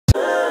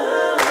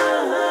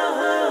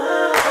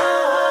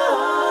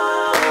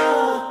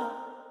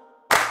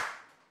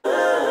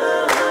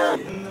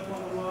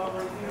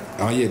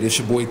Yeah, this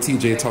your boy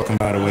TJ talking,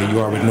 by the way. You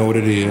already know what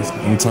it is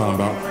I'm talking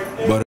about.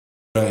 But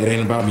it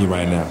ain't about me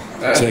right now.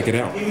 Check it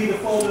out.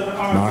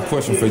 My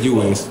question for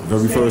you is,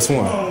 very first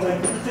one.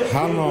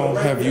 How long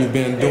have you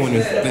been doing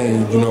this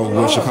thing, you know,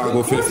 with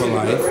Chicago Fit for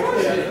Life?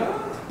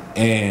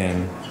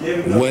 And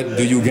what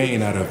do you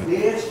gain out of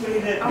it?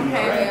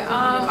 Okay,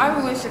 I've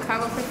been with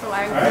Chicago Fit for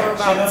Life for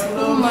about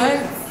 2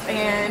 months,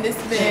 and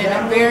it's been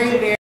a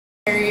very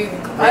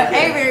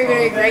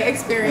great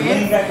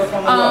experience.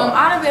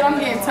 Out of it, I'm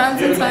getting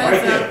tons and tons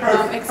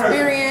of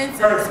experience,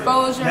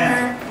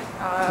 exposure,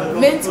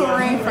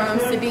 mentoring from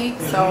Siddiqu.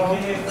 So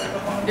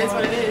that's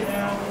what it is.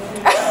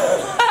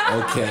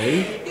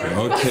 Okay.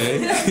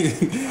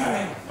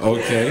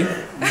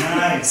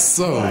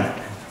 So,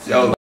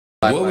 yo,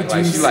 what would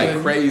you she say?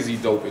 like crazy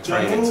dope at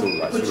training too.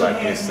 Like she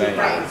like insane.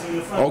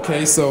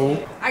 Okay, so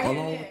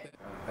along with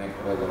I think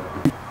for the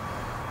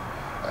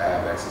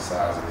ab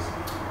exercises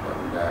that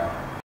we got.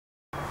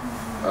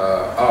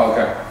 Oh,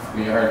 okay.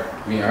 Me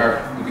and her.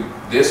 We do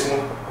this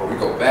one, or we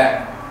go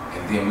back,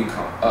 and then we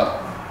come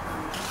up.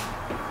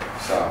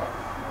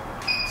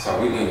 So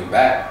we lean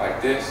back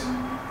like this,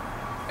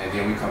 and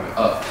then we coming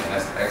up, and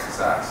that's the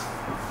exercise.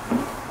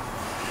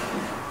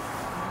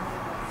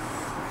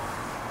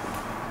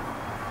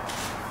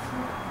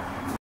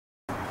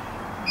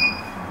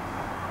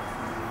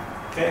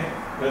 Okay,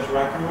 let's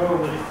rock and roll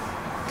with it.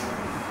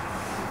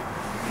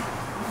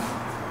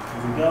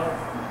 Here we go.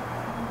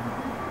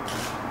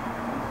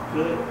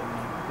 Good.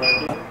 Right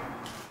there.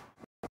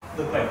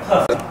 Look like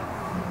puff.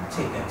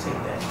 Take that.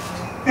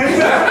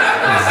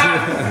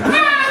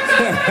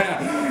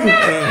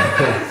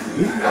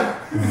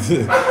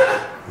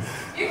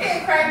 you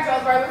can't crack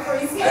jokes right before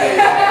you see it.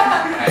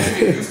 I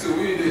get used to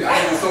it. I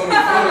do so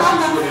many photo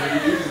shoots with it.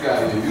 You just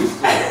gotta get used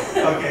to it.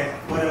 Okay,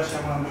 what else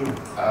y'all want to do?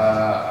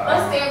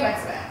 Let's stand back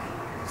to back.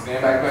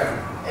 Stand back.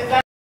 Is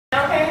that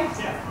okay?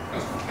 Yeah.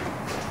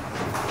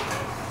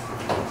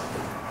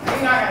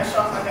 You're not gonna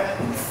show up like that.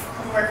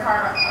 Work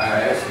hard on it.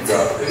 Alright, there she go.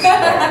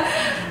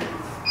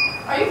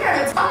 Oh, you kind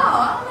of tall.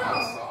 I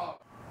don't know.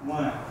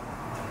 1,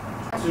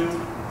 2,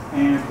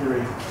 and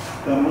 3.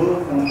 The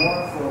move one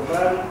more for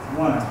body.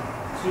 1,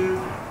 2,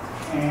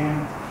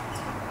 and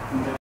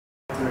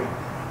 3.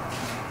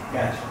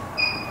 Gotcha.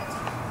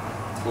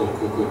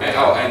 Cool.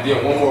 And then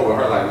one more with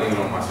her like leaning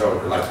on my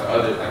shoulder, like that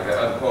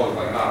other pose,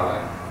 like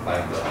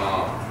like the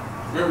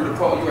remember the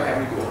pose? You had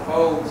me do a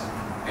pose,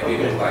 and then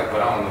it was like, but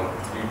I don't know.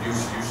 You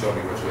showed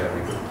me what you had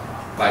me do.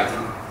 Like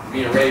me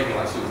and Raven,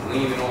 like she was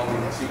leaning on me,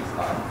 and she was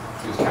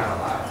kind of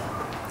like.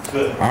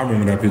 Good. I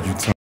remember that picture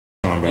talking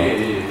about. Yeah.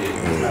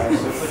 Alright,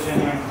 so put your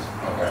hands.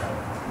 Okay.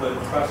 But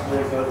cross the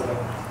legs the other way.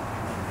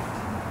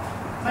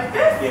 Like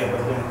this? Yeah,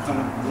 but then come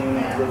lean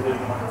in a little bit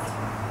more.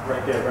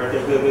 Right there.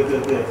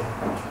 Good.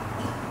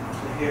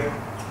 Here,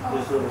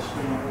 this little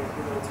screen right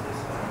here to this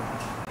side.